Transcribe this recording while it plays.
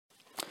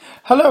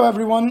Hello,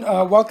 everyone.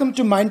 Welcome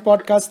to Mind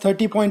Podcast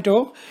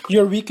 30.0,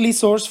 your weekly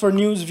source for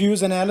news,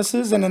 views,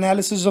 analysis, and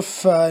analysis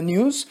of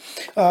news.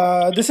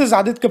 This is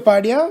Adit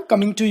Kapadia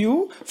coming to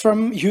you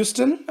from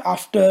Houston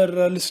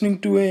after listening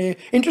to a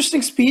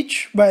interesting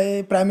speech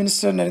by Prime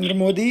Minister Narendra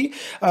Modi.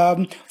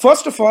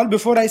 First of all,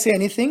 before I say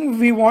anything,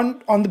 we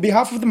want, on the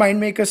behalf of the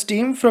MyIndMakers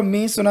team, from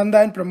me,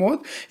 Sunanda, and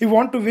Pramod, we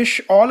want to wish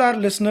all our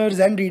listeners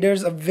and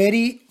readers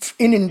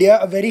in India,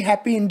 a very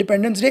happy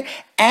Independence Day,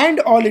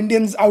 and all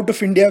Indians out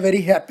of India a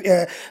very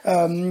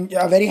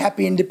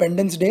happy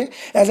Independence Day.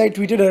 As I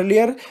tweeted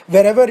earlier,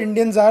 wherever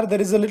Indians are, there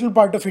is a little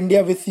part of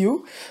India with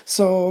you.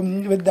 So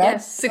with Yes,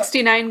 that,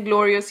 69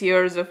 glorious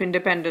years of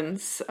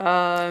independence.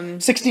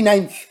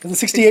 69th, the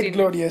 68 16,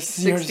 glorious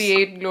years.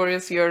 68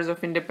 glorious years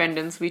of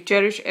independence. We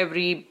cherish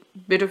every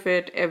bit of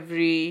it,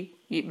 every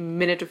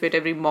minute of it,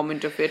 every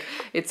moment of it.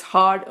 It's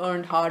hard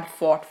earned, hard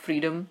fought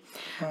freedom,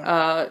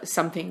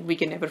 something we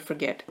can never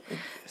forget.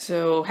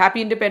 So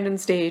happy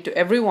Independence Day to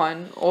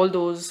everyone,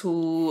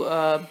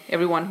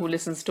 everyone who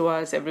listens to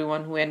us,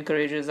 everyone who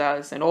encourages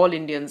us, and all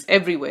Indians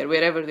everywhere,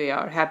 wherever they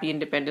are. Happy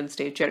Independence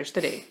Day. Cherish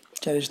the day.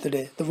 Cherish the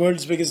day, the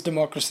world's biggest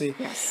democracy.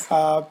 Yes.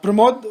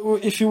 Pramod,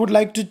 if you would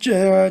like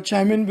to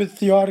chime in with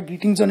your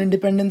greetings on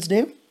Independence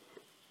Day.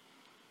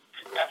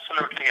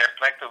 Absolutely.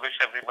 I'd like to wish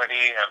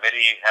everybody a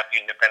very happy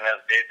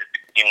Independence Day, the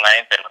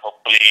 69th, and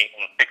hopefully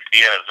in 6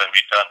 years when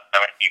we turn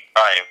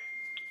 75,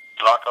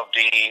 a lot of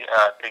the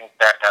things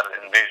that are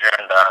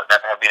envisioned,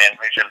 that have been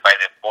envisioned by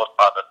the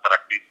forefathers are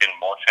at least in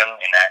motion,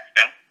 in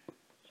action,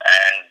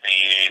 and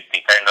the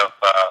kind of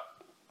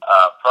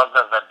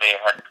progress that they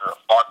had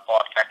fought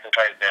for,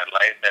 sacrificed their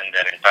lives and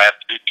their entire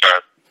future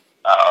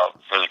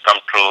will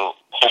come true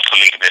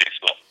hopefully very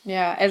soon.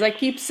 Yeah, as I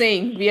keep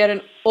saying, we are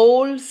an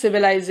old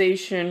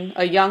civilization,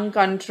 a young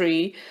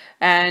country,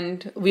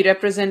 and we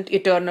represent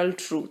eternal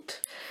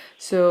truth.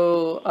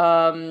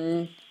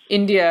 So,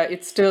 India,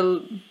 it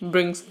still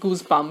brings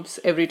goosebumps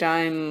every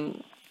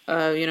time,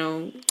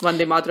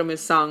 Vande Mataram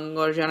is sung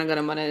or Jana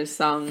Gana Mana is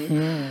sung.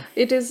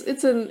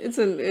 It's an It's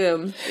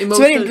very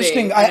emotional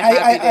interesting. day and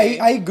a happy day.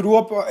 I grew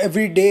up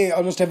every day,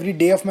 almost every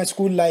day of my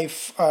school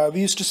life.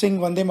 We used to sing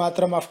Vande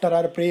Mataram after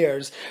our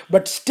prayers,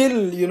 but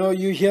still,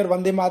 you hear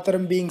Vande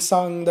Mataram being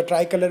sung, the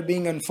tricolor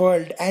being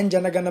unfurled, and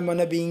Jana Gana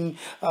Mana being,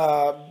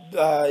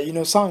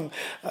 sung.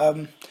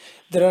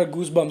 There are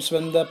goosebumps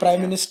when the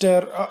Prime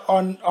Minister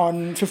on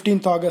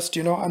 15th August,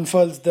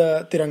 unfurls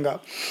the Tiranga.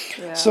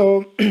 Yeah.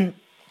 So.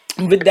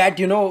 With that,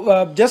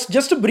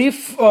 just a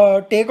brief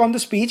take on the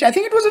speech. I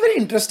think it was a very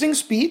interesting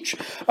speech,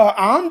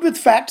 armed with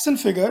facts and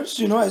figures.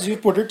 As you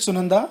put it,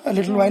 Sunanda, a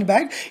little while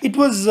back. It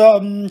was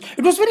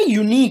very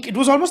unique. It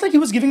was almost like he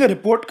was giving a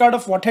report card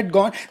of what had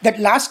gone. That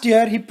last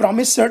year he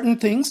promised certain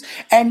things,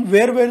 and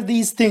where were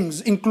these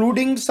things,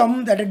 including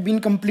some that had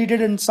been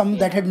completed and some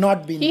that had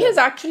not been He done. has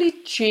actually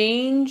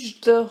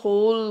changed the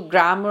whole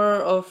grammar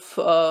of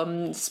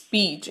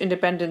speech,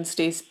 Independence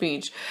Day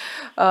speech.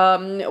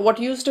 What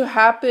used to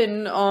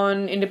happen on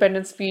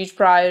Independence speech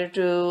prior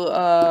to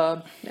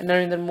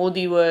Narendra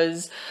Modi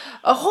was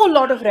a whole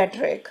lot of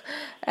rhetoric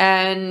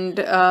and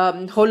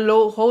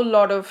whole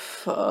lot of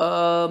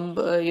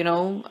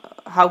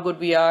how good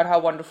we are, how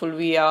wonderful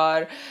we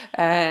are,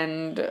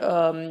 and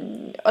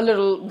a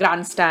little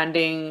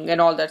grandstanding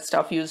and all that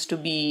stuff used to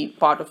be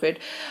part of it.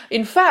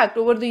 In fact,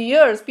 over the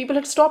years, people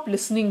had stopped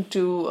listening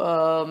to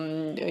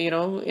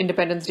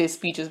Independence Day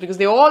speeches because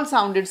they all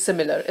sounded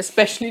similar,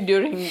 especially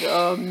during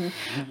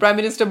Prime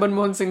Minister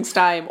Manmohan Singh's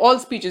time. All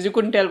speeches, you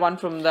couldn't tell one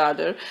from the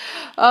other.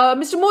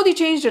 Mr. Modi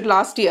changed it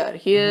last year.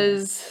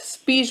 His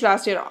speech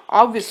last year,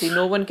 obviously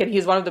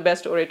he's one of the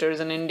best orators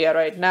in India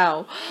right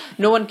now,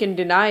 no one can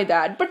deny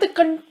that, but the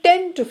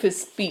content of his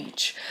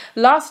speech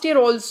last year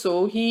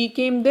also, he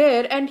came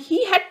there and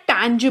he had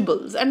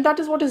tangibles, and that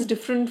is what is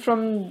different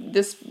from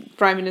this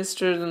prime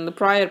minister and the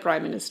prior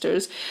prime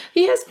ministers.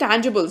 He has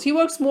tangibles. He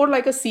works more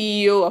like a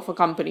CEO of a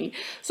company,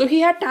 so he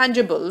had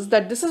tangibles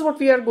that this is what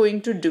we are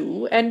going to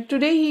do. And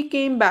today he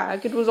came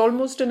back, it was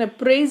almost an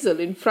appraisal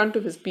in front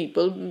of his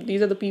people.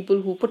 These are the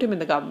people who put him in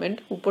the government,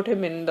 who put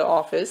him in the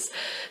office.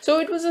 So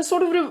it was a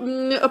sort of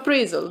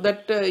appraisal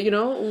that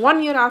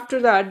 1 year after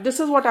that, this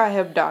is what I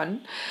have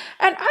done.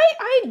 And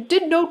I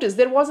did notice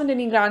there wasn't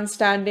any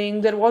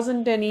grandstanding, there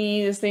wasn't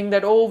anything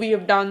that, oh, we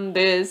have done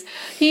this.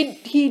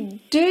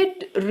 He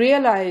did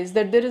realize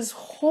that there is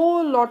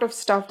whole lot of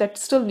stuff that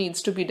still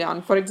needs to be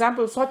done. For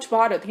example, Swachh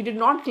Bharat, he did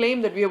not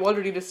claim that we have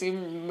already received,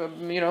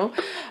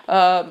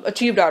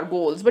 achieved our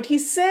goals, but he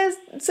said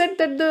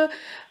that the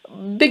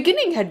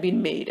beginning had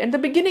been made and the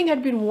beginning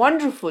had been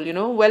wonderful.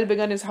 Well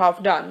begun is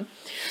half done.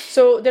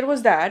 So there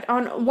was that.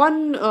 On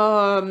one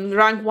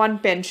rank one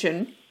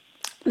pension,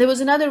 there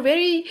was another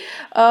very,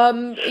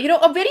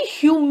 a very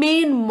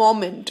humane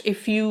moment,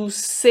 if you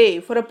say,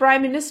 for a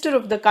prime minister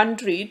of the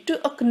country to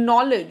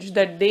acknowledge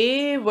that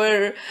they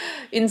were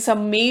in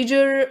some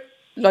major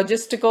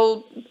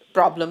logistical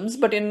problems,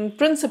 but in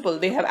principle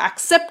they have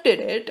accepted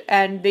it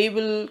and they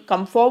will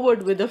come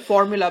forward with a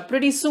formula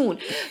pretty soon.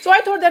 So I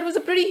thought that was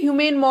a pretty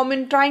humane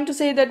moment, trying to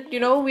say that,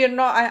 we are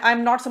not,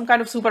 I'm not some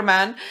kind of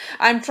Superman.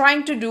 I'm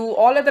trying to do,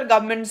 all other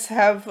governments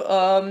have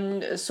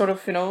sort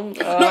of, No,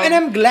 and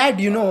I'm glad,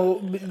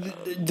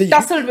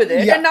 tussled with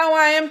it, yeah. and now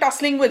I am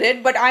tussling with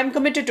it, but I'm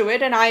committed to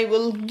it and I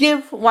will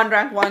give one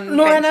rank one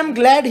No, and pension. I'm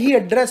glad he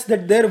addressed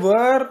that there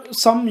were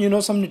some,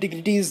 some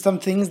nitty-gritties, some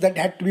things that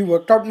had to be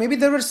worked out. Maybe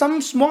there were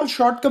some small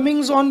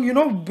shortcomings on,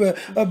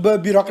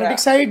 bureaucratic Yeah.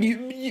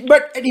 side,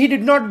 but he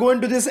did not go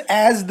into this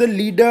as the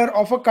leader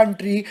of a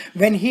country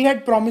when he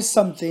had promised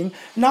something.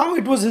 Now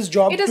it was his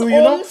job It is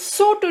to,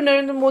 also to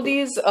Narendra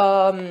Modi's,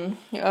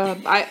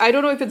 I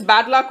don't know if it's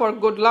bad luck or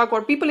good luck,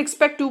 or people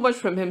expect too much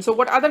from him. So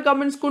what other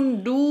governments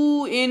couldn't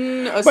do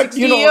in but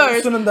 60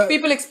 years, Sunanda,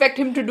 people expect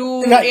him to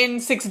do right. in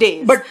 6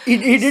 days. But he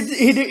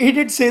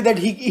did say that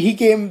he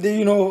came,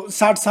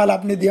 60 साल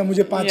आपने दिया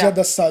मुझे 5 या Yeah.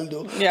 10 साल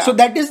दो. Yeah. So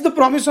that is the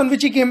promise on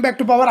which he came back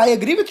to power. I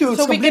agree with you.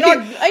 It's So we completely,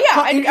 cannot-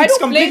 yeah, I it's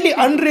don't blame completely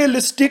people.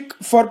 unrealistic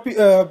for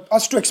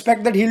us to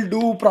expect that he'll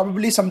do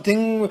probably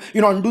something,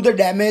 undo the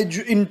damage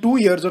in 2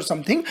 years or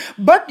something.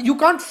 But you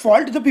can't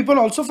fault the people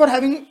also for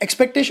having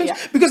expectations, Yeah.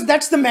 because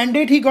that's the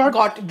mandate he got.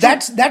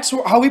 That's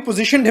how he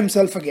positioned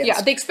himself against.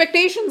 Yeah, the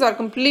expectations are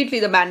completely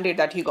the mandate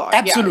that he got.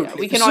 Absolutely.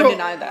 Yeah, we cannot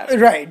deny that.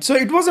 Right. So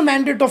it was a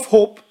mandate of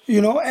hope,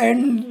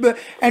 and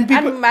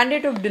people. And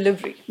mandate of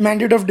delivery.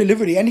 Mandate of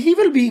delivery, and he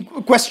will be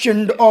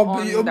questioned on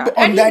that. that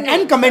And he and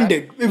knows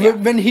commended that. Yeah.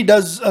 when he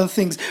does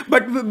things.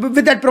 But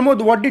with that,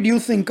 Pramod, what did you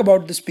think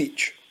about the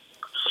speech?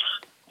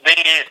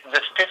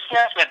 The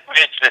stiffness with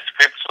which the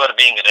scripts were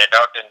being read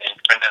out in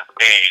Independence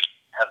Day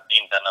has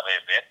been done away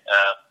with.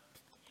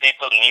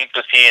 People need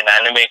to see an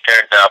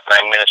animated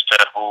Prime Minister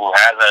who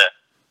has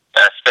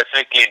a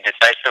specifically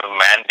decisive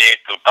mandate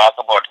to talk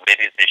about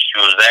various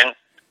issues. And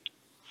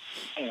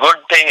good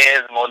thing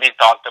is Modi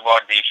talked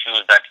about the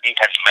issues that he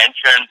had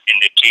mentioned in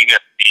the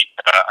previous speech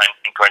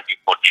in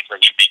 2014. So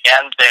he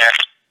began there,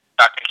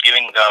 started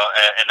giving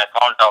an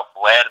account of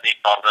where the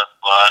problems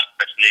were,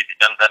 especially the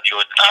Jan Dhan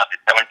Yojana, the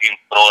 17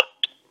 crore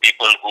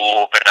people who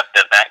opened up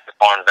their bank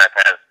accounts that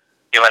has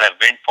given a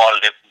windfall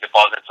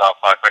deposits of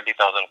 20,000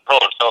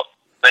 crores. So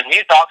when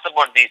he talks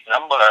about these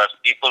numbers,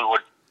 people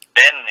would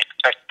then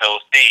expect to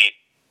see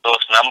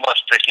those numbers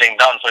trickling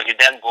down. So he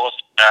then goes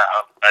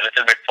a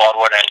little bit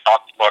forward and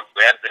talks about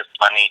where this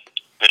money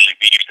will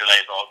be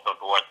utilized also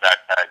towards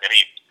that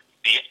Garib.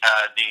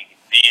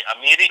 The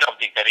Amiri of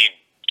the Garib,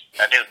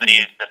 that is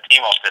the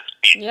theme of this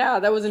speech. Yeah,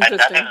 that was And that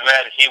interesting. is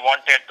where he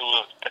wanted to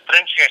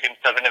differentiate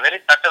himself in a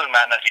very subtle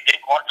manner. He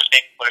didn't want to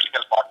take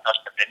political podcast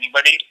with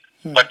anybody,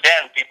 but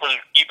then people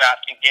keep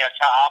asking, "Ki,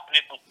 acha,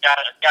 aapne to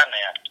kya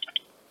naya?"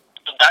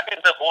 So that is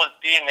the whole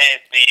theme,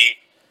 is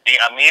the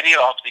Amiri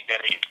of the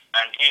Garib.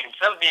 And he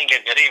himself being a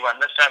Garib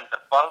understands the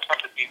pulse of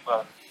the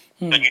people.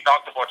 So he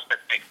talked about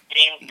specific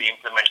themes, the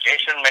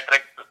implementation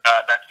metrics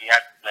that he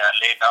had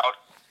laid out,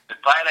 the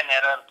trial and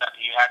error that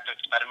he had to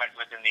experiment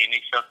with in the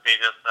initial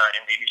stages,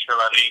 in the initial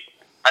early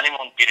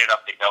honeymoon period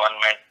of the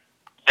government.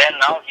 Then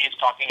now he is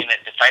talking in a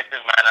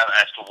decisive manner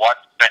as to what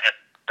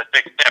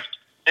specific steps.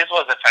 This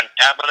was a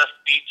fantabulous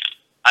speech.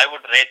 I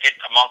would rate it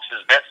amongst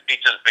his best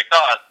speeches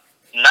because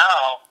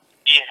now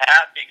he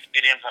has the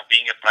experience of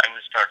being a prime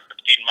minister.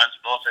 15 months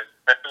knows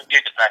specifically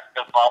the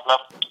practical problem.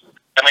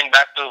 Coming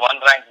back to one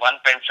rank, one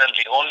pension,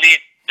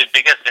 the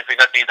biggest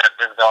difficulty that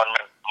this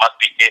government must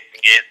be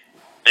facing is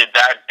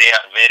that they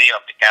are wary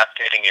of the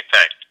cascading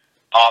effect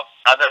of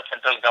other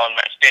central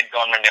government, state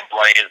government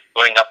employees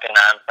going up in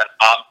arms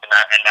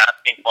and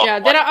asking for. Yeah,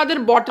 there are other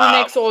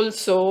bottlenecks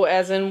also,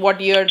 as in what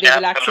year they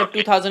will accept,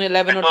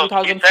 2011 or So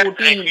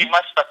 2014. he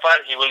must suffer,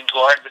 he will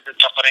go ahead with his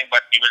suffering,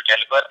 but he will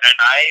deliver. And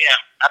I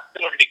am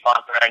absolutely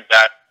confident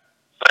that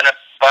when a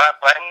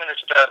prime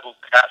minister who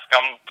has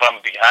come from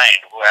behind,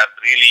 who has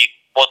really,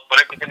 both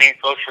politically,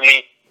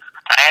 socially,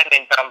 and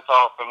in terms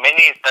of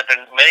many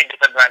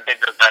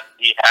disadvantages that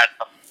he had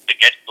from the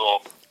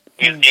get-go,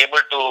 is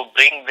able to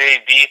bring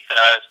these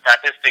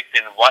statistics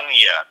in 1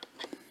 year.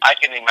 I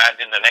can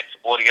imagine the next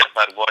 4 years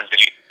are going to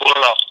be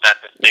full of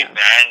statistics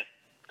and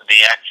the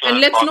actual. And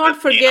let's not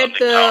process seen on forget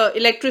the ground. the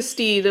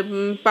electricity,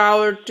 the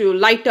power to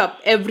light up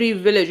every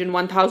village in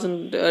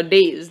 1,000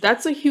 days.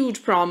 That's a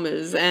huge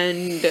promise,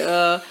 and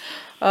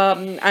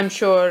I'm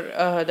sure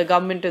the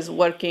government is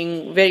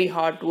working very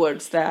hard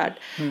towards that.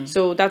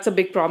 So that's a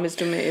big promise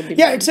to me.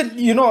 Yeah, it's in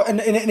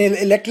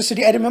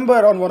electricity. I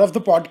remember on one of the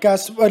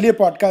earlier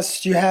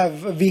podcasts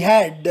we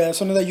had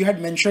Sonada, you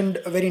had mentioned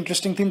a very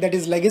interesting thing, that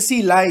is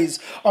legacy lies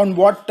on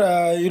what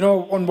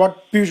on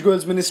what Piyush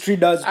Goyal's ministry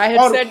does. I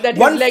had said that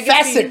one his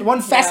legacy,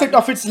 facet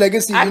of its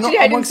legacy. Actually,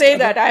 I didn't say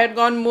other- that. I had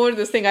gone more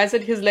this thing. I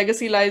said his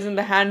legacy lies in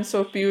the hands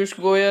of Piyush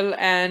Goyal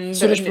and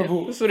Suresh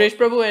Prabhu. Suresh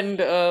Prabhu and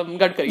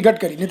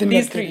Gadkari. Nitin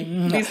These three.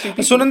 These three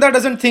people. Sunanda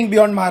doesn't think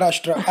beyond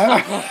Maharashtra.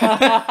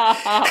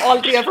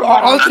 All three are from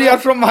All three Maharashtra. are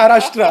from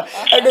Maharashtra.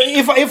 And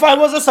if I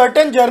was a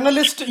certain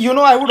journalist,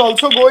 I would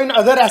also go in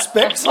other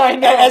aspects. I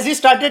know. As he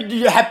started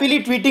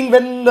happily tweeting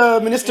when the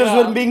ministers Yeah.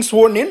 were being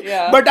sworn in.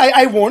 Yeah. But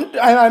I won't.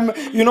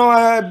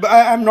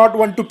 I'm not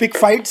one to pick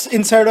fights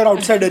inside or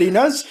outside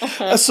arenas.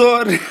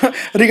 So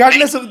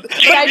regardless of.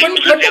 But I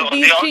didn't look at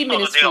these three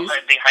ministries.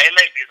 The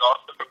highlight is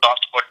also to talk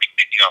about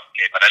dignity of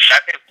labor, and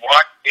that is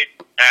what is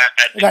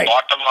at the Right.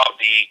 bottom of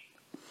the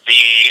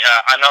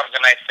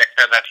unorganized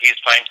sector that he's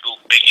trying to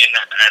bring in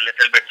a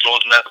little bit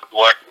closeness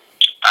towards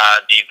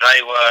the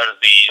drivers,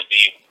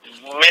 the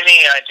many,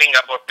 I think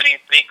about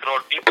 3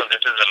 crore people.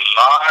 This is a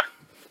large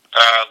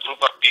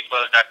group of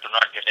people that do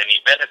not get any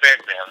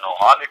benefits. They have no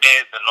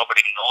holidays, and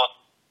nobody knows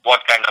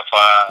what kind of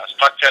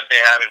structure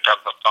they have in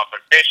terms of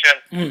compensation.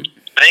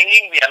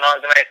 Bringing the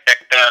unorganized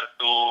sector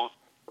to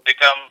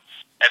become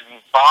a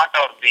part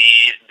of the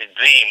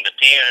dream. The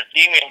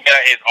team India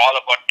is all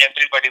about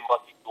everybody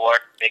working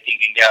towards making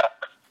India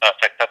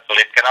successful.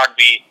 It cannot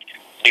be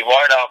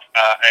devoid of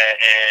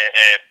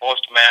a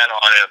postman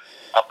or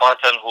a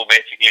person who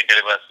basically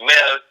delivers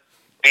milk,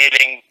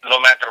 feeling no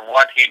matter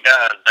what he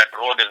does, that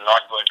road is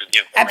not going to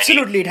give him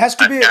Absolutely, any it has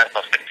to be chance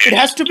of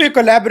success. a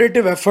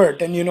collaborative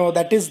effort, and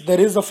there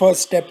is a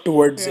first step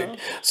towards it.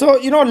 So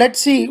let's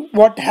see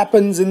what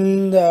happens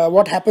in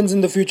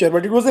the future.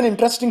 But it was an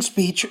interesting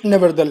speech,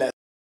 nevertheless.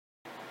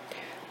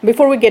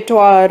 Before we get to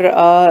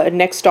our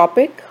next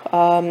topic,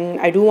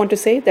 I do want to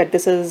say that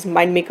this is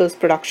MyIndMakers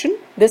production.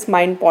 This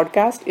Mind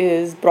podcast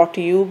is brought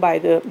to you by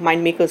the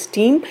MyIndMakers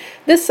team.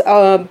 This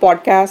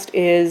podcast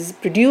is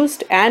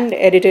produced and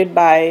edited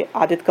by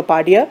Adit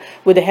Kapadia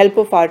with the help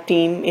of our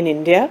team in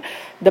India.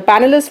 The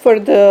panelists for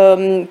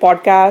the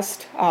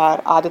podcast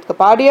are Adit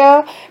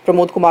Kapadia,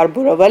 Pramod Kumar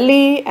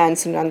Buravalli, and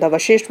Sunanda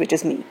Vashisht, which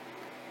is me.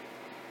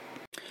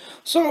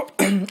 So,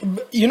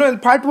 in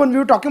part one, we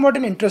were talking about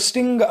an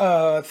interesting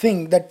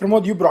thing that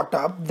Pramod, you brought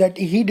up, that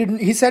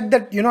he said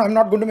that, I'm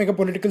not going to make a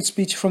political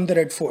speech from the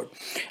Red Fort,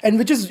 and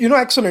which is,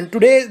 excellent.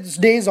 Today's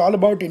day is all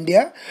about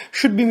India,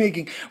 should be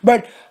making.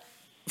 But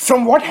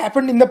from what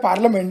happened in the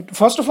parliament,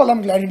 first of all,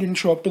 I'm glad he didn't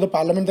show up to the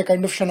parliament. The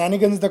kind of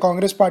shenanigans the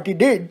Congress party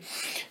did,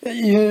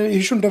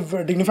 he shouldn't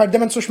have dignified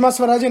them. And Sushma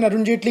Swaraj and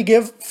Arun Jaitley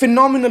gave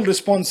phenomenal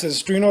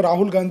responses to,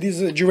 Rahul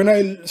Gandhi's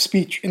juvenile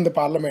speech in the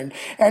parliament.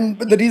 And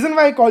the reason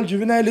why I call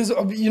juvenile is,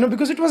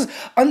 because it was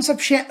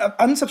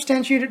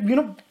unsubstantiated,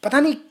 pata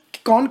nahi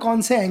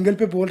कौन से angle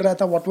पे बोल रहा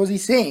था, what was he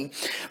saying,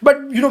 but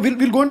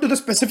we'll go into the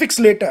specifics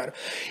later.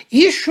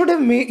 He should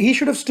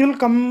have still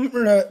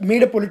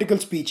made a political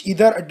speech,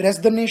 either address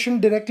the nation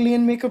directly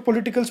and make a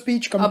political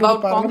speech, come to the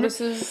About parliament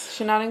Congress's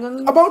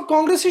shenanigans? about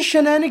Congress's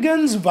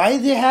shenanigans, why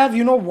they have,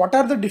 what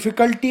are the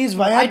difficulties,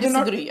 why I are they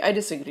not.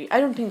 disagree. I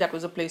don't think that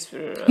was a place for...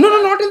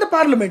 No, not in the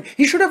parliament.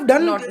 He should have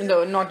done. Not in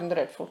the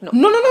Red Fort, no.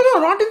 No,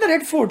 not in the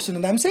Red Fort,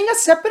 Sunanda. I'm saying a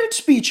separate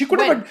speech. He could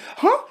When?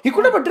 He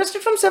could have addressed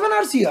it from 7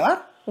 hours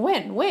here.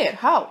 When? Where?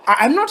 How?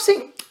 I'm not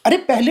saying. अरे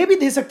पहले भी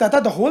दे सकता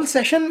था. The whole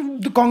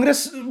session, the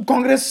Congress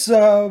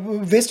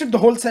wasted the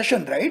whole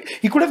session, right?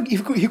 He could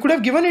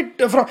have given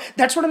it from.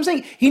 That's what I'm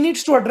saying. He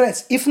needs to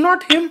address. If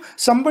not him,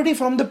 somebody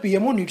from the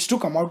PMO needs to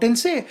come out and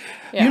say,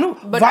 Yeah,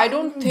 but why, I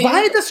don't think-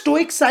 why the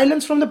stoic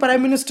silence from the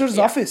Prime Minister's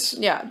office.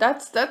 Yeah,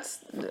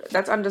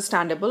 that's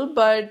understandable,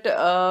 but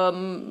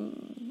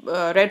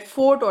Red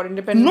Fort or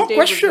Independence No Day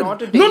question. was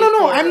not a day No.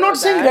 for I'm not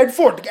saying that. Red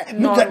Fort.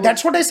 Nor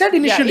That's what I said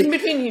initially. Yeah, in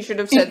between he should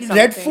have said something.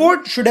 Red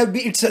Fort should have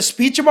been. It's a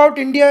speech about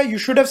India. You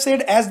should have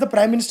said, as the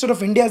Prime Minister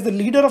of India, as the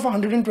leader of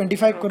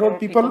 125 crore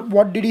people,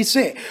 what did he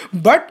say?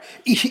 But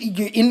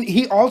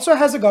he also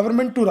has a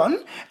government to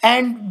run,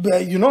 and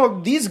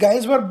these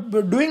guys were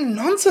doing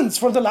nonsense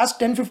for the last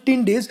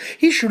 10-15 days.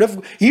 He should,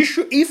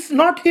 if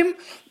not him,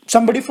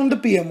 somebody from the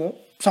PMO.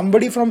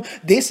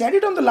 They said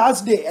it on the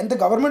last day, and the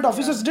government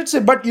officers did say,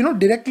 but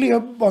directly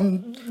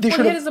on, they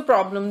should Here have. is the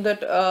problem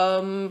that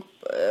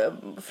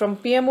from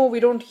PMO we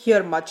don't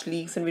hear much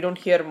leaks and we don't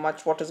hear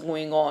much what is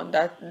going on.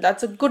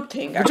 That's a good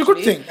thing. It's a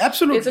good thing,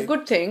 absolutely. It's a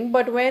good thing.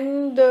 But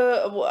when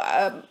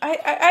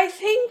I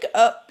think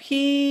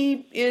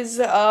he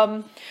is.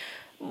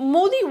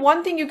 Modi,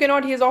 one thing you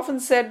cannot, he has often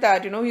said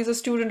that, he's a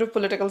student of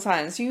political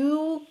science.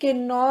 You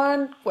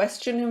cannot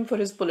question him for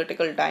his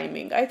political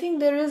timing. I think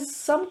there is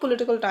some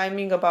political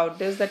timing about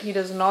this that he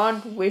does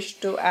not wish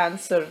to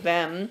answer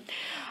them.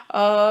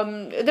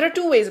 There are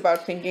two ways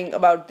about thinking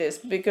about this,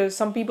 because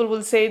some people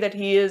will say that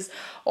he is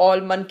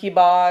all man ki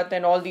baat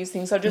and all these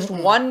things are just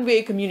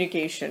one-way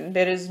communication.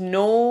 There is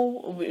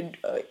no...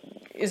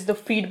 is the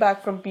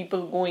feedback from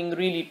people going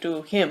really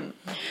to him?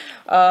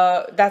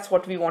 That's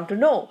what we want to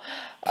know.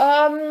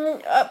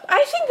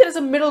 I think there is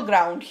a middle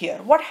ground here.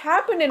 What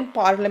happened in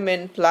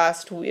Parliament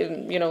last week,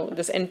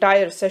 this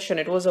entire session,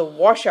 it was a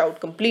washout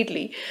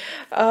completely.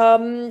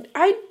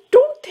 I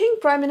don't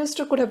think Prime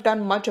Minister could have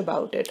done much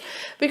about it,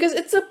 because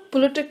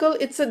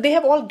they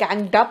have all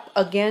ganged up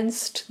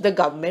against the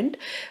government.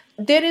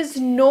 There is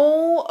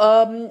no,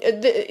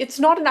 it's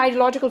not an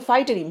ideological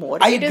fight anymore.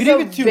 I It is agree a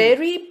with you.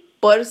 very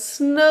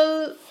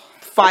personal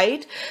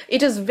fight.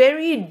 It is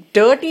very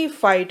dirty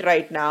fight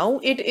right now.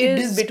 It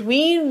is is.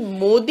 between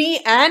Modi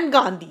and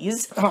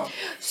Gandhis. Huh.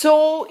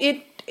 So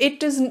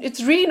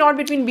it's really not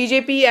between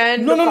BJP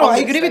and No, no, no. I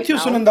Congress agree with right you,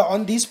 now. Sunanda,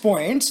 on these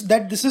points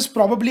that this is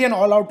probably an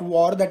all-out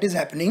war that is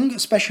happening,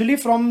 especially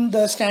from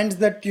the stands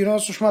that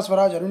Sushma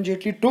Swaraj, Arun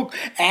Jaitley took,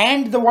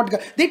 and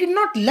they did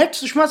not let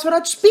Sushma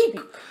Swaraj speak.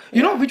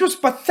 Which was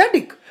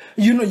pathetic.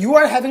 You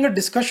are having a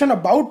discussion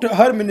about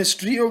her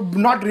ministry, or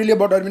not really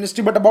about her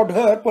ministry, but about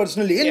her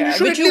personally, and you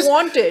should which at you least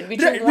wanted,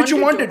 which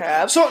you wanted. to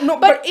have. So no,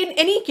 but in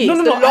any case, no,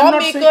 no, the no. I'm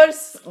not saying,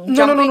 lawmakers no, no, no,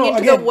 jumping no.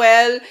 into Again, the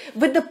well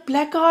with the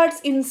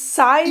placards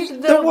inside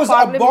the that was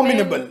parliament.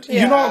 abominable.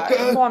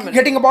 Abominable.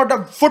 Getting about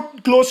a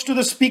foot close to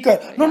the speaker.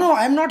 No,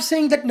 I'm not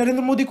saying that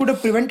Narendra Modi could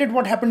have prevented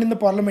what happened in the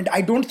parliament.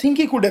 I don't think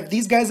he could have.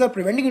 These guys are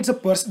preventing.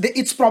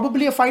 It's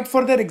probably a fight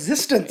for their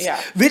existence,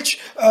 which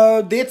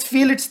they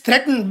feel it's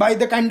threatened by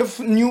the kind of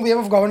new wave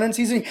of governance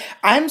he's doing.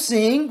 I'm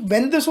saying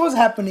when this was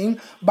happening,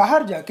 bahar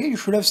jaake you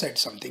should have said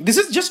something. This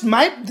is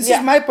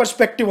my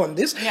perspective on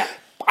this.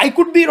 I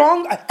could be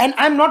wrong, and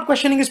I'm not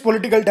questioning his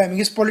political timing.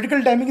 His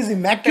political timing is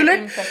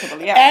immaculate,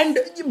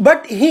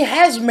 but he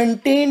has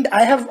maintained.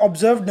 I have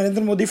observed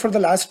Narendra Modi for the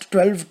last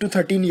 12 to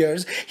 13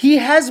 years. He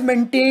has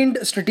maintained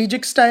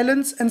strategic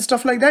silence and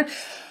stuff like that,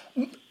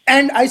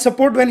 and I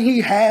support when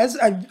he has.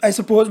 I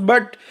suppose,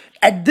 but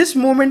at this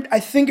moment, I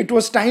think it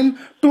was time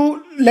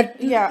to let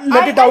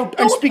it out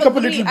and speak up a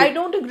little bit. I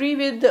don't agree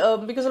with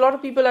because a lot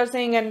of people are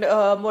saying, and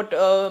what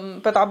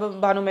Pratap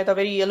Bhanu Mehta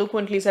very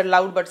eloquently said,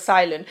 loud but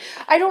silent.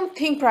 I don't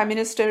think Prime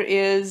Minister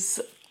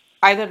is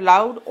either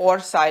loud or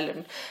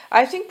silent.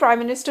 I think Prime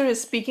Minister is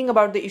speaking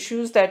about the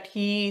issues that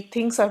he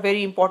thinks are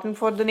very important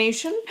for the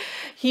nation.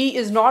 He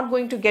is not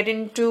going to get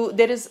into,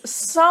 there is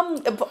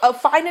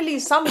finally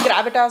some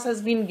gravitas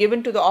has been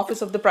given to the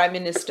office of the Prime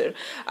Minister.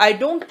 I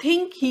don't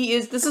think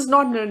this is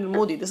not Narendra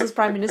Modi, this is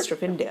Prime Minister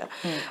of India.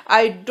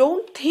 I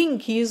don't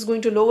think he is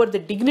going to lower the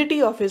dignity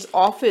of his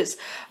office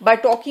by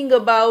talking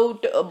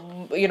about,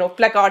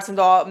 placards in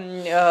the,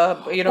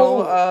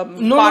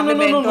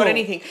 parliament or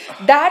anything.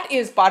 That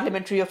is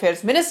parliamentary affairs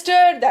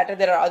minister, that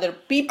there are other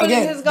people in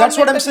his government. That's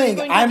what I'm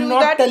saying. I'm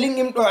not telling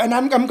him, and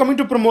I'm coming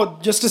to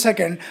promote just a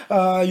second.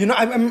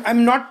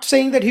 I'm not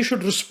saying that he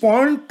should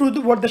respond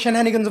to what the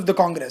shenanigans of the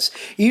Congress.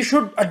 He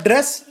should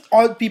address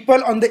all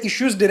people on the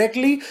issues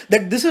directly.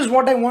 That this is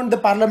what I want the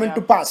Parliament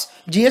to pass.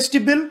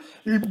 GST bill,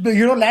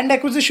 land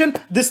acquisition,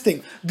 this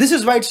thing. This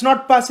is why it's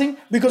not passing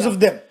because of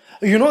them.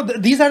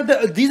 These are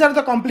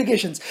the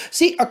complications.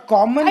 See,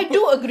 I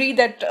do agree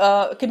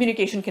that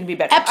communication can be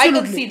better. Absolutely.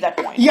 I concede that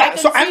point. Yeah,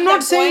 so I'm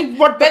not saying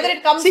whether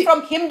it comes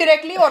from him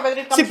directly or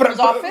whether it comes from his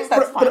office.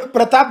 That's fine.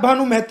 Pratap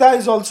Bhanu Mehta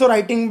is also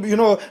writing.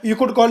 You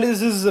could call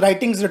his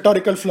writings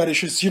rhetorical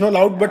flourishes.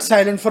 Loud but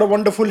silent for a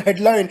wonderful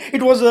headline.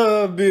 It was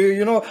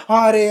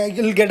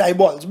he'll get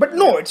eyeballs. But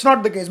no, it's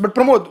not the case. But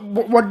Pramod,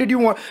 what do you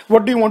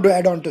want to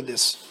add on to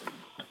this?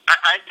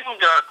 I think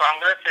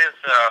Congress is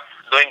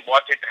doing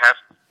what it has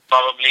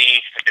probably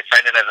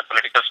decided as a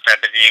political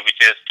strategy, which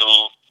is to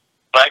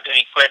try to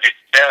equate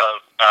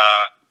itself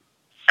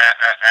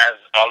as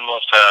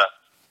almost a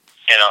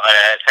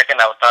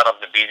second avatar of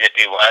the BJP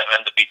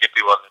when the BJP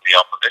was in the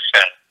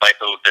opposition, try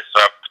to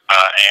disrupt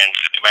and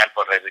demand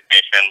for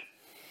resignation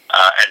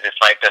at the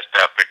slightest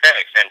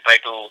pretext, and try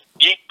to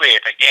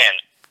equate again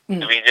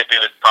the BJP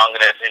with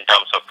Congress in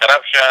terms of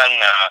corruption.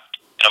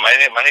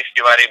 Manish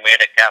Tiwari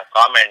made a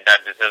comment that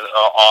this is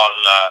all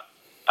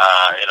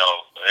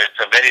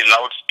it's a very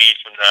loud speech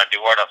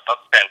devoid of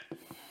substance.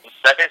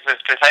 That is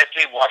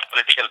precisely what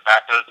political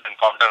battles and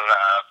counter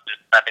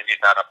strategies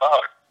are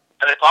about.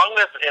 And the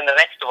Congress in the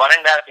next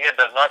 1.5 years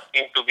does not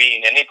seem to be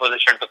in any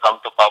position to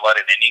come to power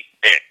in any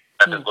state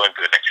that is going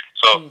to election.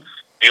 So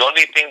the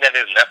only thing that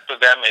is left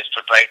to them is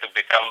to try to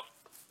become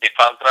the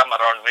fulcrum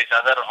around which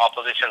other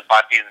opposition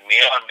parties may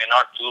or may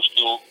not choose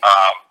to,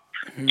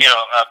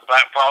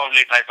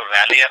 probably try to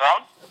rally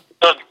around.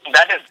 So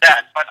that is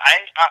that. But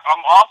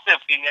I'm of the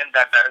opinion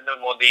that Narendra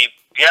Modi,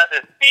 via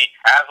this speech,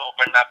 has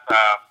opened up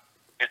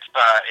his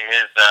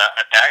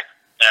attack.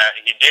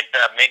 He did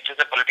make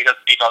this a political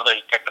speech, although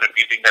he kept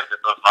repeating that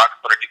this was not a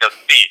political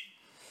speech.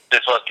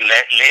 This was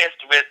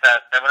laced with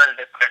several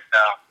different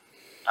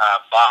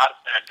bars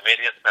at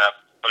various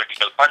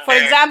political pundits. For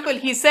example,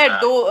 he said,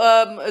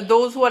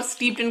 those who are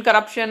steeped in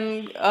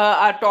corruption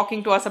are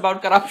talking to us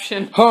about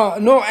corruption.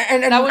 No,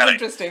 and that was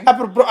interesting.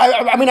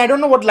 I mean, I don't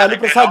know what Lalu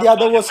Prasad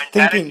Yadav was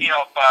thinking.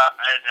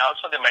 And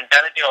also the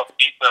mentality of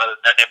people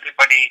that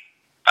everybody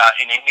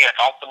in India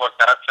talks about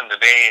corruption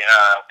the way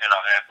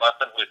a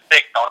person who is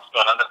sick talks to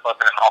another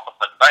person and offers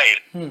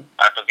advice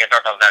to get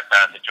out of that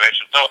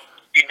situation. So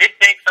he did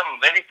take some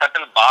very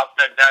subtle bars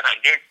like that. I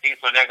did see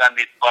Sonia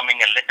Gandhi squirming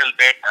a little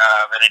bit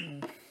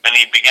when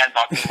he began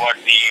talking about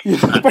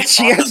the. But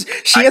she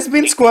has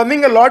been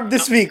squirming a lot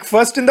this week.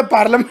 First in the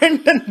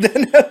parliament and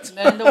then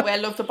in the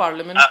well of the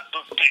parliament.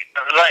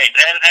 Right,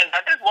 and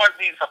that is what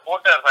the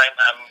supporters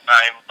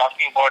I'm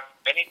talking about.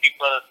 Many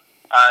people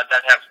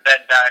that have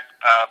said that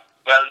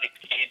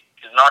he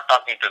is not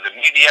talking to the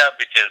media,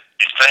 which is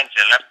entrenched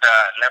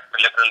left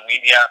liberal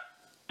media.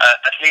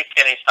 At least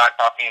can he start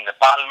talking in the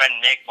parliament,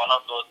 make one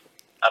of those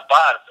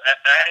bars.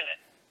 And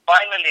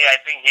finally, I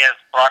think he has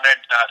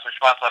prodded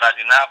Sushma Swaraj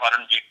enough,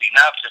 Arun Jaitley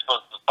enough. This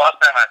was the first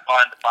time I saw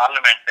in the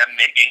parliament them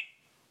making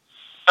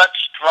such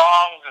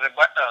strong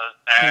rebuttals.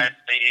 And,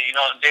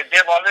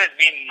 they've always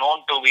been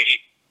known to be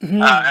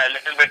a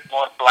little bit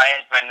more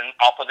pliant when in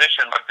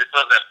opposition, but this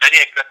was a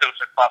very aggressive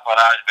Sushma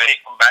Swaraj, very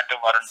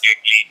combative Arun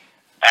Jaitley,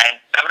 and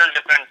several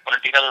different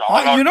political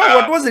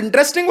what was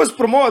interesting was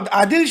Pramod,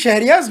 Adil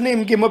Shahriar's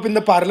name came up in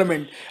the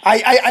parliament.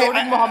 So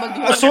did Mohammed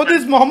Yunus. So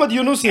this Mohammed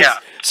Yunus. Yeah.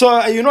 So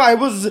I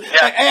was,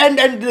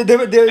 and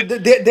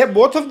they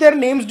both of their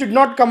names did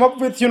not come up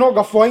with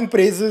guffawing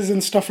praises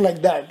and stuff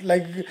like that.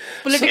 Like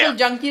Political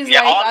junkies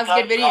like us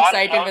get very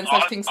excited when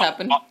such things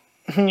happen.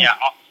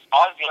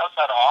 All gloves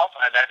are off,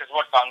 and that is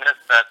what Congress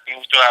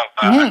seems to have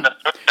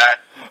understood that.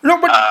 No,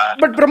 but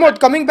Pramod,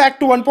 coming back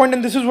to one point,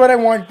 and this is what I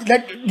want,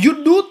 that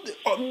you do,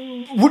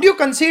 would you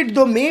concede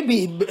though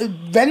maybe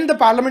when the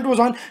parliament was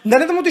on,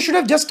 Narendra Modi should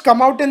have just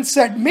come out and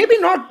said, maybe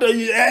not,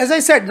 as I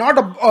said, not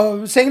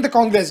saying the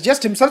Congress,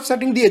 just himself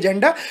setting the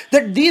agenda,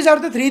 that these are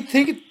the three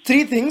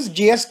things,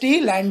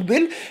 GST, land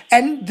bill,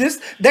 and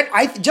this, that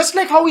just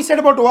like how he said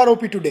about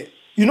OROP today.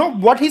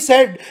 What he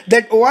said,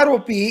 that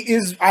OROP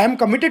is, I am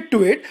committed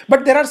to it,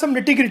 but there are some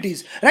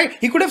nitty-gritties, right?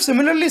 He could have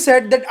similarly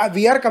said that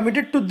we are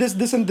committed to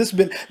this and this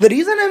bill. The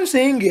reason I'm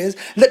saying is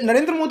that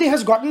Narendra Modi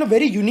has gotten a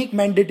very unique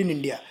mandate in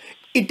India.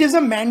 It is a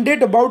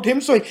mandate about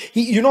him, so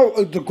he,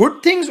 the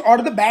good things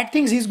or the bad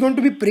things, he's going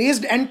to be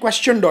praised and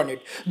questioned on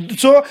it.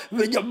 So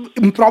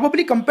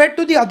probably compared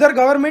to the other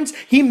governments,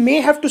 he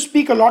may have to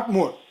speak a lot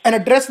more and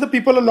address the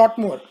people a lot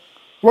more.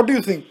 What do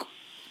you think?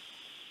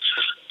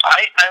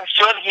 I'm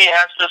sure he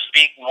has to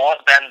speak more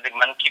than the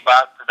Man Ki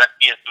Baat that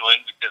he is doing,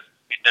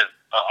 which is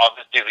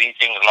obviously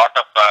reaching a lot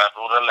of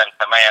rural and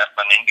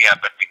semi-urban India,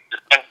 but the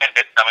discontent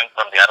is coming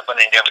from the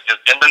urban India, which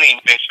is generally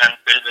impatient,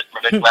 filled with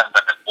middle class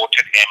that has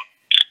voted him.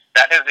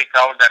 That is the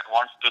crowd that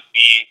wants to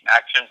see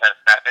actions and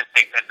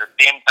statistics, at the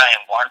same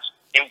time wants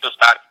him to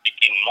start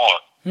speaking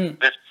more.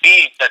 This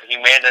speech that he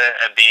made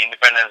at the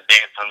Independence Day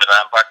from the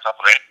ramparts of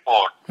Red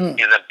Fort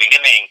is a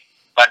beginning.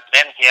 But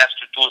then he has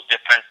to choose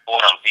different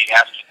forums. He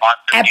has to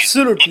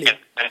constantly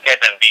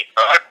communicate and be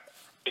heard.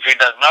 If he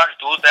does not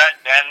do that,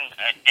 then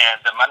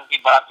the Man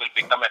Ki Baat will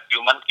become a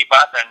human Ki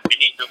Baat, and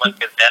many humans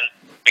can then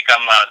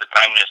become the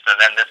Prime Minister.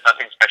 Then there's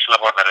nothing special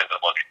about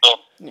Narendra Modi. So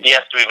he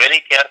has to be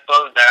very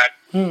careful that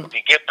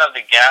the gift of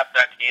the gap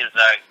that he is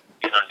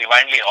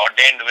divinely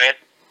ordained with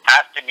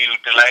has to be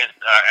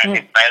utilized, and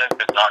his silence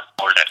is not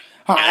golden.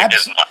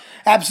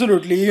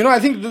 Absolutely. I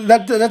think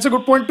that's a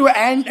good point to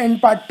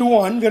end part 2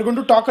 on. We're going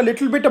to talk a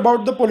little bit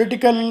about the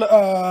political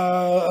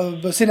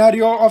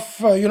scenario of,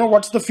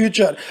 what's the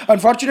future.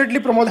 Unfortunately,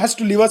 Pramod has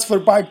to leave us for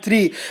part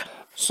 3.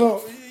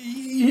 So,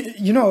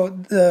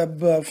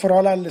 for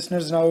all our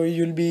listeners now,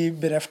 you'll be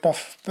bereft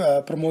of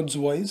Pramod's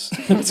voice.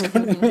 It's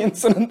going to be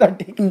Sunanda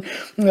taking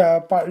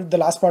the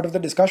last part of the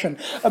discussion.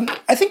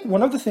 I think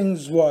one of the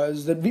things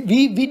was that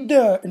we did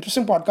an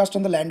interesting podcast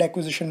on the land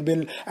acquisition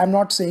bill. I'm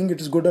not saying it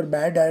is good or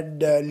bad.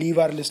 I'd leave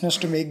our listeners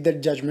to make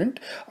that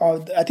judgment.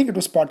 I think it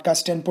was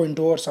podcast 10.0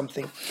 or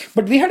something.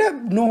 But we had a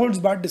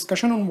no-holds-barred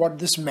discussion on what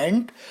this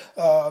meant,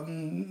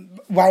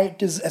 why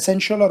it is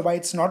essential or why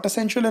it's not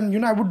essential.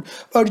 And, I would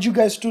urge you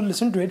guys to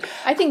listen to it.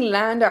 I think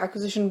land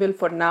acquisition bill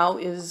for now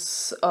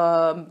is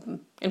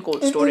in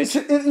cold storage.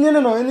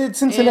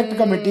 It's in select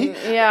committee.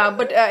 Yeah,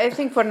 but I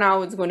think for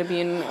now it's going to be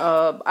in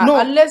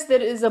unless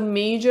there is a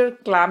major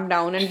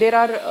clampdown, and there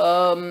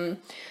are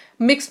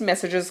mixed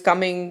messages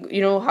coming.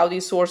 How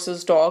these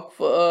sources talk.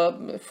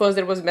 First,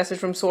 there was a message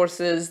from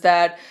sources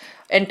that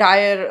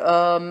entire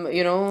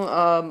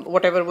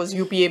whatever was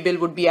UPA bill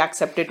would be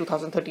accepted.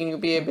 2013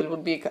 UPA bill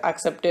would be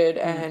accepted,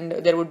 and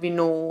there would be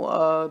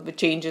no the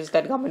changes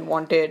that government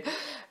wanted.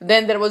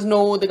 Then there was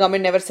the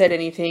government never said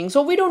anything,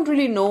 so we don't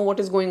really know what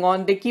is going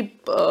on. They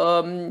keep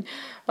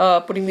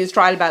putting these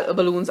trial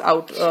balloons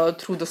out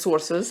through the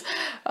sources.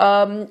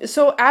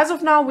 So as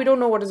of now, we don't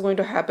know what is going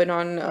to happen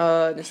on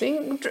this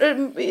thing.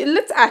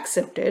 Let's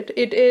accept it.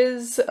 It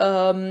is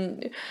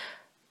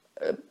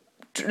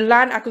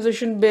land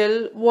acquisition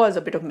bill was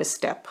a bit of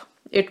misstep.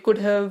 It could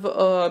have,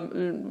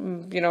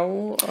 been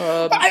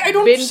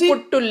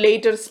put to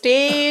later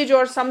stage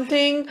or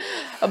something,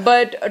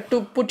 but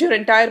to put your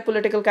entire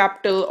political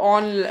capital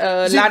on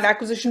land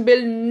acquisition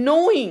bill,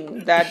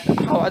 knowing that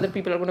how other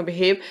people are going to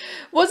behave,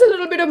 was a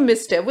little bit of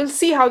misstep. We'll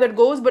see how that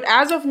goes, but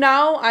as of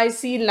now, I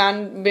see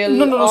land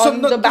bill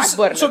on the back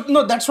burner. So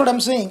that's what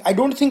I'm saying. I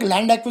don't think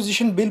land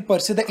acquisition bill per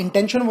se, the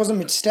intention was a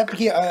misstep.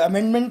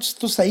 Amendments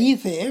to sahi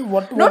the.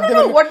 What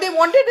they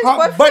wanted is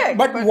perfect.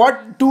 But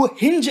what to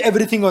hinge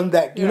everything on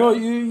that?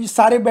 You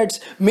sare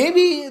bets.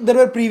 Maybe there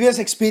were previous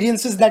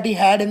experiences that he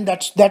had, and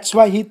that's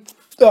why he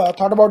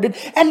thought about it.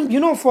 And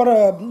for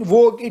a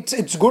vote,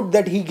 it's good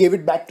that he gave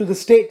it back to the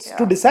states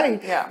to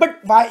decide. Yeah.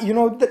 But why?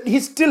 He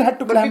still had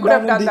to clamp down. We could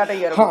have done that a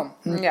year ago.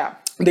 Yeah.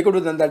 They could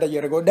have done that a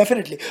year ago,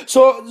 definitely.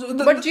 So,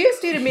 but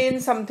GST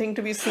remains something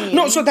to be seen.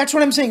 No, so that's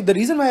what I'm saying. The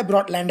reason why I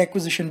brought land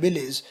acquisition bill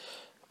is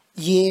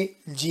Ye,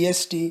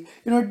 GST,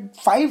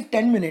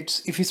 5-10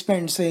 minutes if he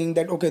spends saying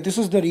that, okay, this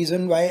is the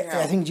reason why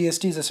I think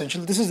GST is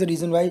essential. This is the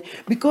reason why,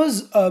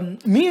 because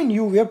me and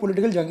you, we are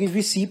political junkies.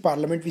 We see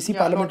parliament, we see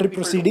parliamentary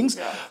proceedings.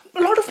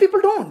 A lot of people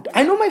don't.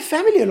 I know my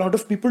family, a lot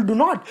of people do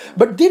not.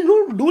 But they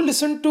do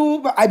listen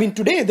to, I mean,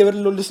 today they were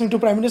listening to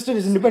Prime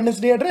Minister's Independence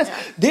Day address.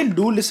 They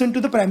do listen to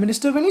the Prime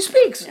Minister when he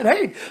speaks,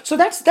 right? So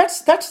that's the thing.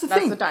 That's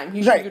the time.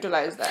 He should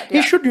utilize that.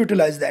 He should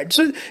utilize that.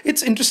 So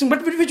it's interesting,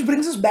 but which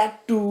brings us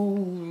back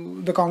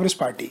to the Congress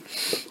party.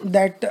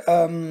 That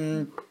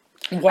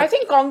I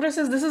think this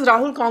is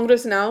Rahul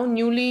Congress now,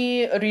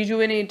 newly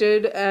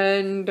rejuvenated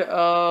and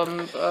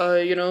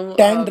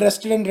tanned,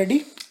 rested, and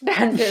ready.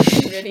 And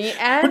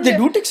But they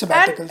do take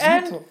sabbaticals,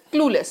 and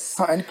clueless.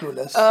 And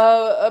clueless.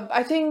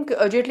 I think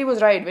Jaitley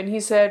was right when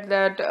he said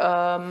that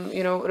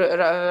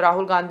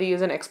Rahul Gandhi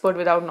is an expert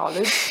without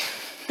knowledge.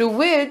 To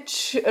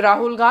which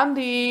Rahul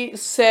Gandhi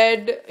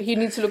said he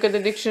needs to look at the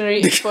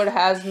dictionary. Expert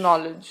has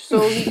knowledge.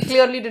 So he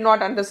clearly did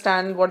not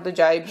understand what the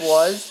jibe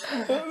was.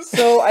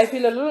 So I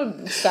feel a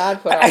little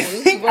sad for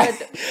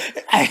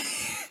Rahul.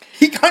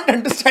 He can't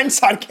understand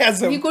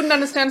sarcasm. He couldn't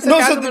understand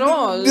sarcasm at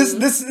all.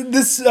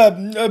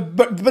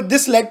 But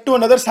this led to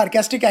another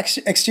sarcastic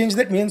exchange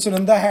that me and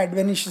Sunanda had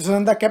when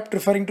Sunanda kept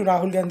referring to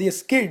Rahul Gandhi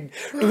as kid,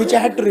 to which I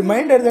had to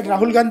remind her that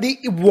Rahul Gandhi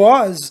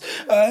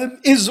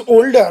is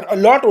older, a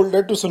lot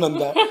older to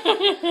Sunanda.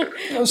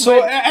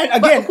 So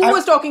again, who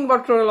was talking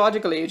about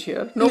chronological age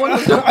here? No one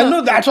was. I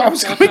know that's why I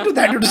was coming to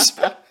that.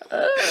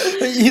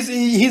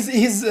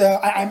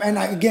 And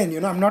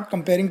again, I'm not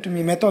comparing to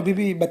me. मैं तो अभी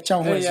भी बच्चा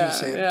हूँ, as you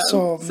say.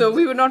 So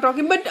we were not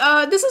talking, but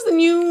this is the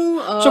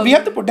new. So we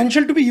have the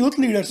potential to be youth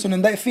leaders,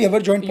 Sunanda, if we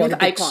ever join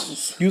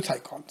politics. Youth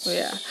icons.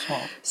 Yeah.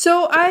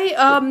 So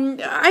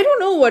I don't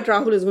know what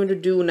Rahul is going to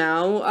do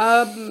now.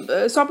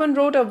 Sopan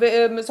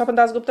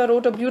Dasgupta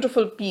wrote a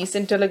beautiful piece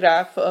in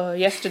Telegraph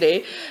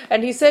yesterday,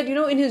 and he said,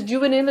 in his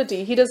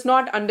juvenility, he does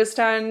not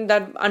understand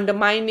that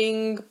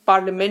undermining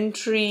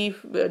parliamentary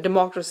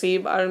democracy,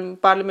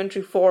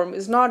 parliamentary form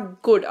is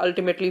not good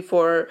ultimately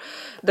for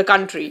the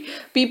country.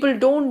 People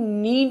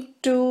don't need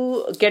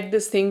to get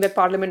this thing that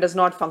parliament does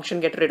not function,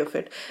 get rid of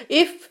it.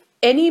 If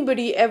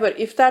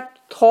that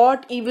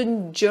thought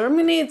even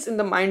germinates in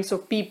the minds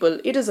of people,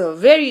 it is a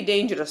very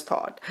dangerous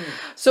thought.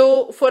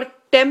 So for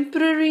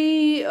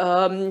temporary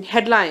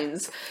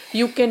headlines,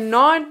 you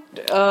cannot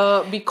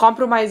be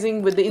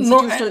compromising with the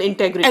institutional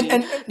integrity.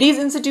 And these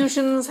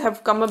institutions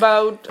have come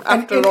about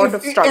after a lot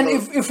of struggle. And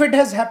if it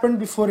has happened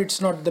before,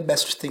 it's not the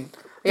best thing.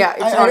 Yeah,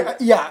 it's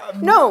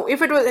not. No,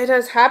 if it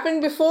has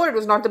happened before, it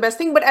was not the best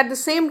thing. But at the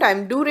same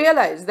time, do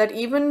realize that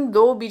even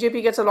though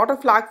BJP gets a lot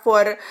of flack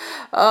for,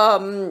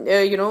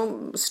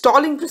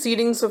 stalling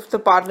proceedings of the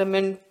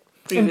parliament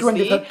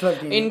previously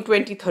in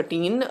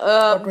 2013,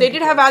 they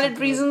did have valid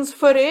reasons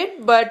for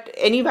it, but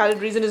any valid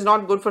reason is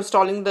not good for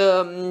stalling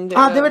the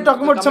they were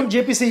talking about some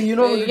JPC,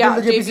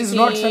 the JPC is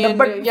not set up,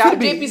 but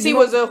JPC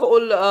was a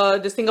whole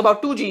this thing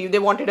about 2G. They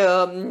wanted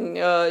a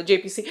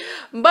JPC,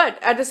 but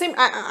at the same,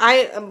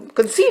 I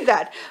concede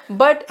that,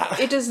 but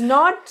it is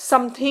not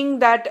something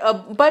that.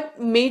 But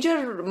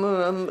major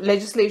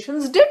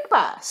legislations did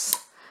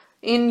pass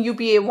in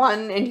UPA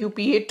 1 and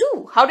UPA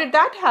 2. How did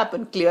that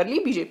happen?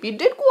 Clearly, BJP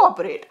did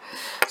cooperate.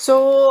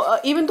 So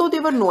even though they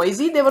were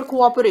noisy, they were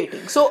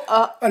cooperating. So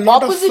a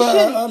lot of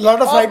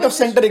right of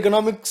center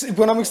economics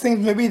things,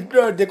 maybe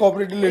they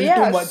cooperated a little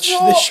too much.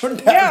 They shouldn't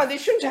have. Yeah, they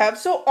shouldn't have.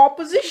 So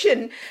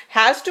opposition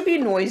has to be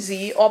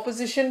noisy.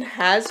 Opposition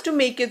has to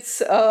make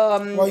its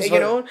voice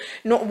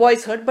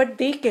heard. But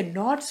they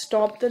cannot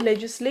stop the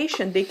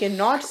legislation. They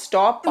cannot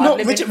stop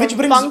parliament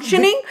from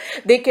functioning.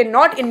 They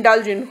cannot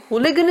indulge in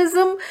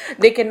hooliganism.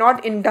 They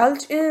cannot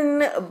indulge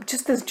in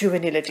just this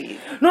juvenility.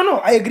 No,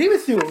 I agree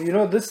with you.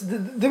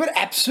 They were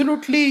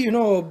absolutely,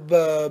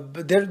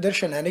 their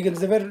shenanigans.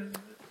 They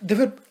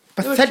were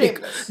pathetic.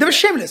 They were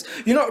shameless.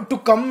 To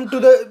come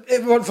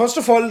to first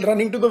of all,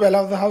 running to the well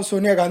of the house,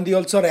 Sonia Gandhi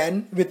also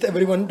ran with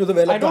everyone to the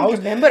well of the house.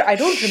 I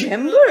don't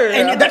remember.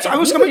 And that's I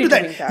was coming to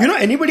that.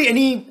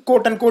 Any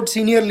quote unquote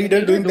senior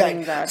leader doing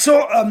that.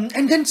 So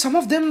and then some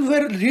of them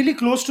were really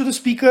close to the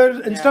speaker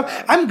and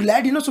stuff. I'm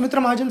glad Sumitra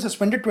Mahajan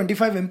suspended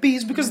 25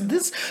 MPs because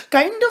this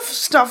kind of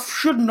stuff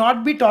should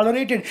not be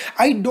tolerated.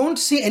 I don't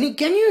see any.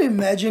 Can you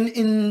imagine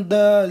in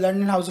the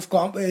London House of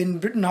in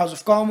Britain House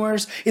of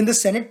Commerce, in the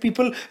Senate,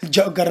 people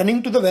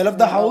running to the well of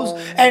the house,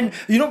 and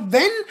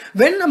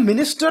when a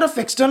minister of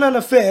external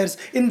affairs,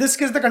 in this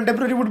case the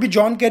contemporary would be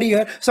John Kerry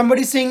here,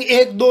 somebody saying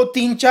 1, 2,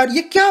 3, 4,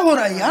 ye kya ho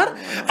raha hai yaar?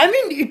 I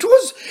mean, it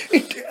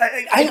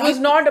was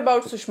not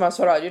about Sushma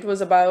Swaraj. It was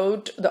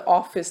about the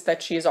office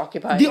that she is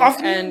occupying. The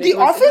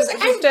office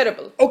is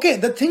terrible. Okay,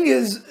 the thing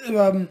is,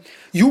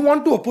 you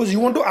want to oppose, you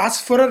want to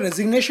ask for a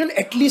resignation,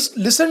 at least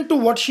listen to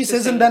what she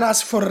says and then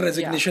ask for a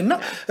resignation.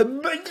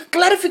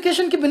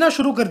 Clarification ke bina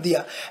shuru kar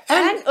diya.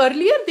 And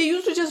earlier they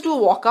used to just do a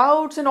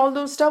walkouts and all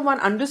those stuff, one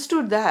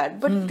understood that.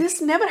 But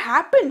this never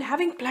happened,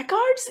 having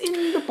placards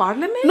in the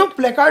parliament. No,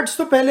 placards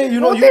to pehle, you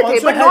Hote you the,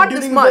 also but had not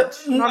during this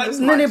much. the Not this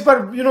no, much.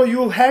 but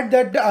you had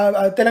that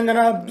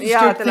Telangana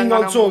Yeah, state thing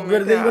Telangana also, where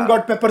movement, they even yeah.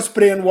 got pepper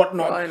spray and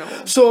whatnot. I know.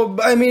 So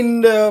I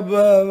mean,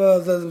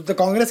 the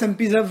Congress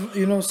MPs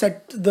have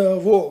set the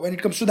woe when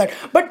it comes to that.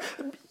 But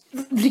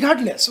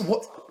regardless,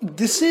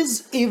 this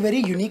is a very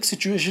unique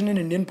situation in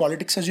Indian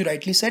politics, as you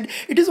rightly said.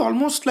 It is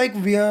almost like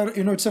we are,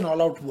 it's an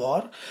all-out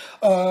war.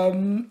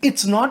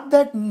 It's not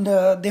that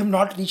they have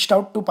not reached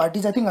out to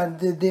parties. I think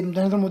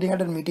Narendra Modi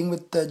had a meeting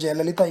with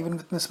Jayalalitha, even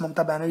with Ms.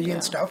 Mamata Banerjee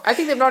and stuff. I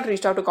think they've not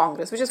reached out to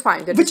Congress, which is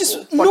fine. They're Which just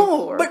is no,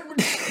 44. but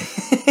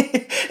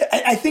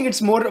I think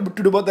it's more to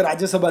do about the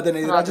Rajya Sabha than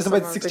anything. Rajya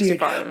Sabha is 68.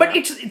 65, But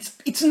yeah.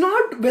 it's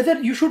not whether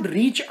you should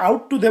reach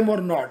out to them or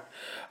not.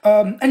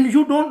 And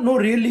you don't know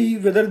really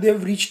whether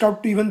they've reached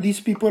out to even these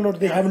people or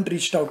they haven't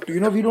reached out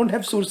to. We don't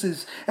have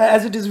sources.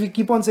 As it is, we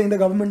keep on saying the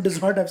government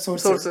does not have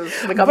sources.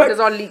 The government is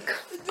all leak.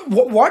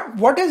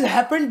 What has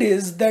happened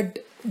is that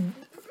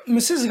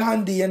Mrs.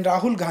 Gandhi and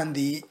Rahul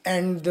Gandhi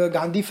and the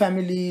Gandhi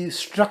family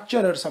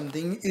structure or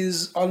something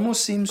is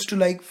almost seems to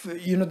like,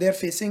 they're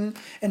facing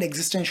an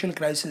existential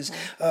crisis.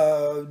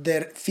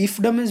 Their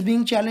fiefdom is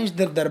being challenged,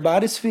 their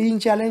darbar is being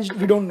challenged.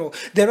 We don't know.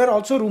 There were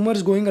also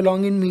rumors going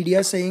along in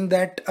media saying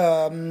that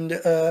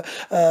the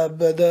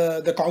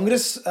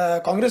Congress,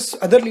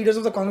 other leaders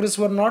of the Congress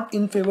were not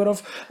in favor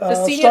of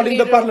senior stalling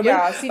the leader, parliament.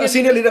 yeah,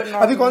 Senior leader. leaders were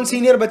not अभी कौन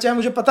senior बचा है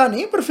मुझे पता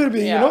नहीं, पर फिर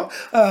भी,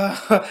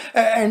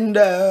 and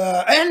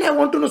I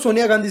want to know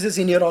Sonia Gandhi से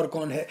senior और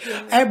कौन है.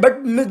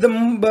 But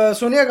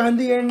Sonia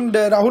Gandhi and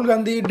Rahul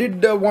Gandhi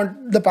did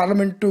want the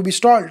parliament to be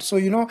stalled. So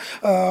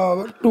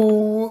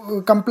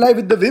to comply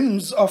with the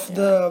whims of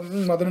the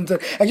mother and son.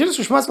 Actually,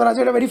 Sushma Swaraj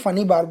had a very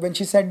funny bar when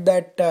she said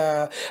that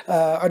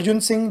Arjun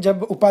Singh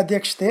जब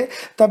उपाध्यक्ष थे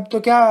तब तो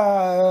क्या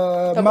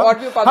तब और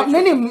भी उपाध्यक्ष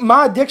नहीं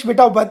माँ अध्यक्ष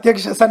बेटा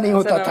उपाध्यक्ष ऐसा नहीं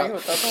होता था.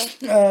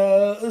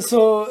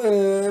 So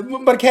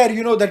पर खैर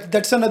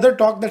that's another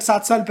talk that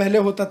 7 साल पहले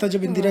होता था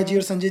जब इंदिरा जी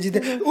और संजय जी थे.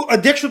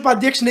 अध्यक्ष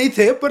उपाध्यक्ष नहीं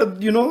थे पर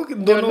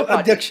दोनों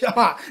अध्यक्ष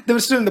they were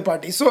still in the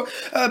party. So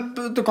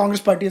the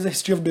Congress party has a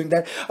history of doing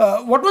that.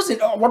 What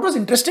was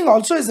interesting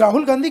also is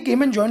Rahul Gandhi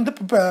came and joined the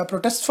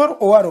protests for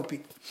OROP.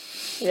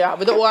 Yeah,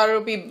 with the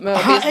OROP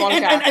baseball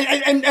cap.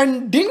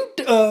 And didn't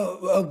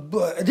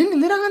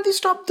Indira Gandhi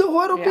stop the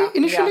OROP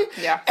initially?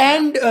 Yeah.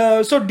 And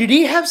so did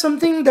he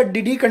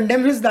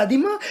condemn his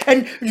dadima?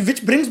 And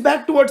which brings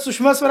back to what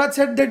Sushma Swaraj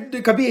said that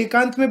kabhi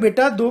ekant mein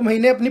beta 2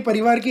 mahine apni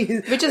parivar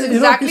ki which is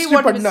exactly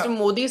what Mr.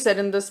 Modi said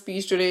in the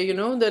speech today,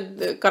 that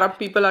the corrupt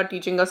people are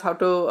teaching us how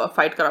to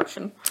fight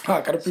corruption.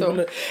 Corrupt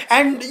people.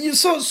 And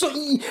so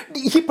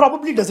he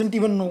probably doesn't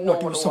even know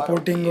what he was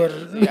supporting or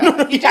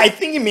I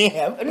think he may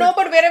have. No,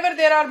 but wherever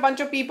there are a bunch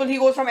of people, he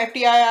goes from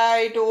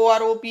FTII to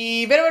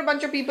OROP, wherever a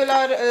bunch of people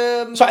are.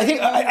 So I think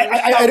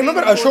I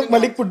remember Ashok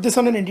Malik put this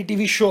on an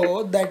NDTV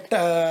show that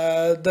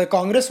the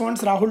Congress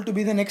wants Rahul to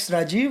be the next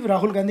Rajiv.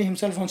 Rahul Gandhi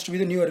himself wants to be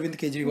the new Arvind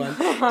Kejriwal.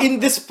 In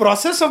this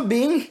process of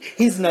being,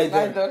 he's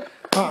neither.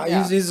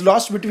 He's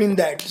lost between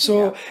that.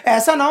 So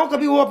ऐसा ना हो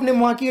कभी वो अपने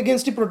माँ की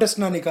against ही protest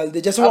ना निकाल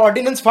दे जैसे वो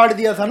ordinance फाड़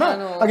दिया था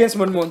ना against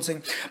Manmohan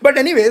Singh. But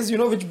anyways,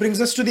 which brings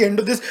us to the end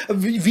of this.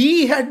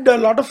 We had a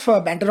lot of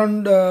banter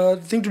on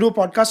thing to do a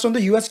podcast on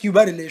the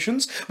US-Cuba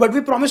relations, but we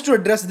promised to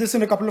address this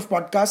in a couple of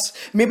podcasts.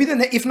 Maybe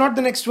if not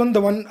the next one,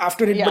 the one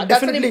after it. Yeah, but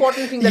that's definitely, an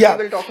important thing that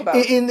we will talk about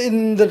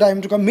in the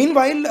time to come.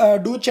 Meanwhile,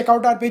 do check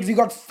out our page. We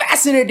got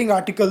fascinating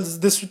articles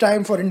this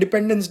time for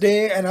Independence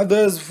Day and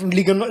others from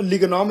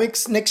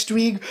Legonomics next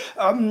week.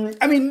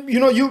 I mean,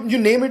 you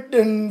name it,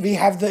 and we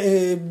have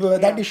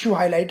that issue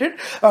highlighted.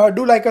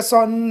 Do like us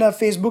on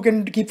Facebook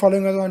and keep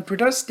following us on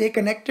Twitter. Stay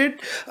connected.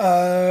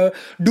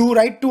 Do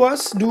write to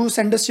us. Do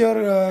send us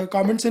your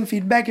comments and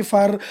feedback. If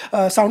our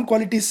sound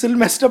quality is still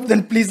messed up,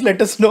 then please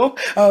let us know.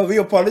 We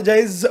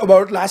apologize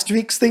about last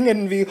week's thing,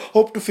 and we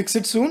hope to fix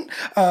it soon.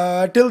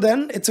 Till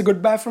then, it's a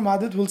goodbye from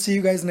Adit. We'll see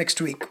you guys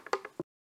next week.